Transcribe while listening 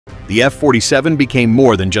The F-47 became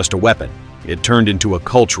more than just a weapon. It turned into a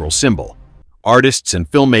cultural symbol. Artists and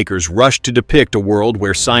filmmakers rushed to depict a world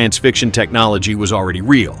where science fiction technology was already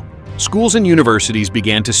real. Schools and universities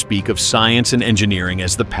began to speak of science and engineering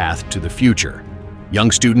as the path to the future. Young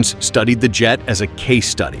students studied the jet as a case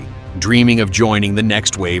study, dreaming of joining the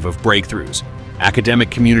next wave of breakthroughs. Academic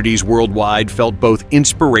communities worldwide felt both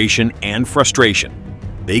inspiration and frustration.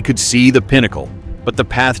 They could see the pinnacle, but the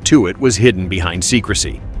path to it was hidden behind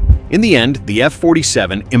secrecy. In the end, the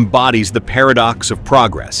F-47 embodies the paradox of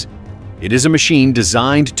progress. It is a machine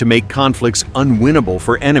designed to make conflicts unwinnable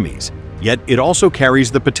for enemies, yet it also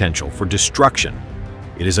carries the potential for destruction.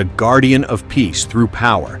 It is a guardian of peace through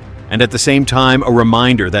power, and at the same time a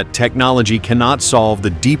reminder that technology cannot solve the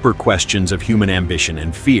deeper questions of human ambition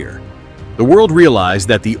and fear. The world realized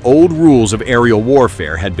that the old rules of aerial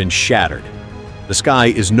warfare had been shattered. The sky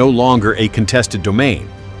is no longer a contested domain.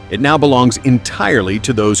 It now belongs entirely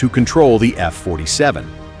to those who control the F-47.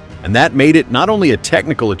 And that made it not only a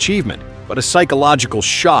technical achievement, but a psychological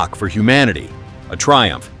shock for humanity, a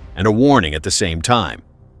triumph and a warning at the same time.